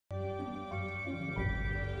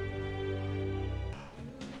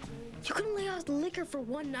You couldn't lay off the liquor for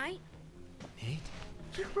one night? Nate?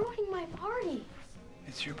 You're ruining my party.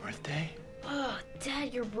 It's your birthday? Ugh,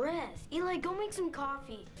 Dad, your breath. Eli, go make some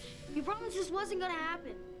coffee. You promised this wasn't gonna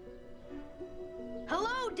happen.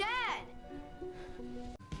 Hello, Dad!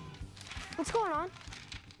 What's going on?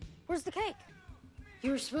 Where's the cake?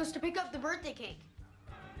 You were supposed to pick up the birthday cake.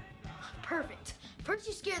 Perfect. First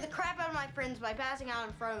you scare the crap out of my friends by passing out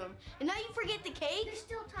in front of them, and now you forget the cake? There's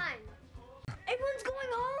still time. Everyone's going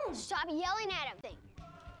home. Stop yelling at him.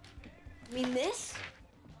 You mean this?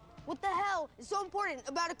 What the hell is so important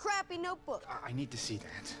about a crappy notebook? I need to see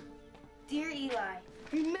that. Dear Eli,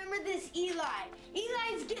 remember this, Eli.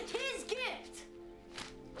 Eli's gift, his gift.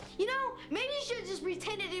 You know, maybe you should have just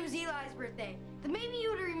pretended it was Eli's birthday. Then maybe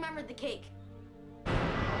you would have remembered the cake.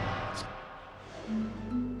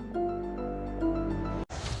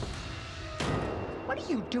 What are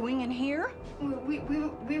you doing in here? We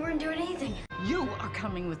weren't doing anything. You are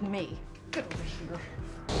coming with me. Get over here.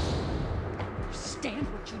 Understand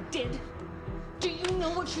what you did? Do you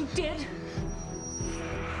know what you did?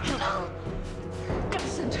 You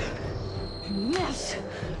doesn't mess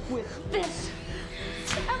with this.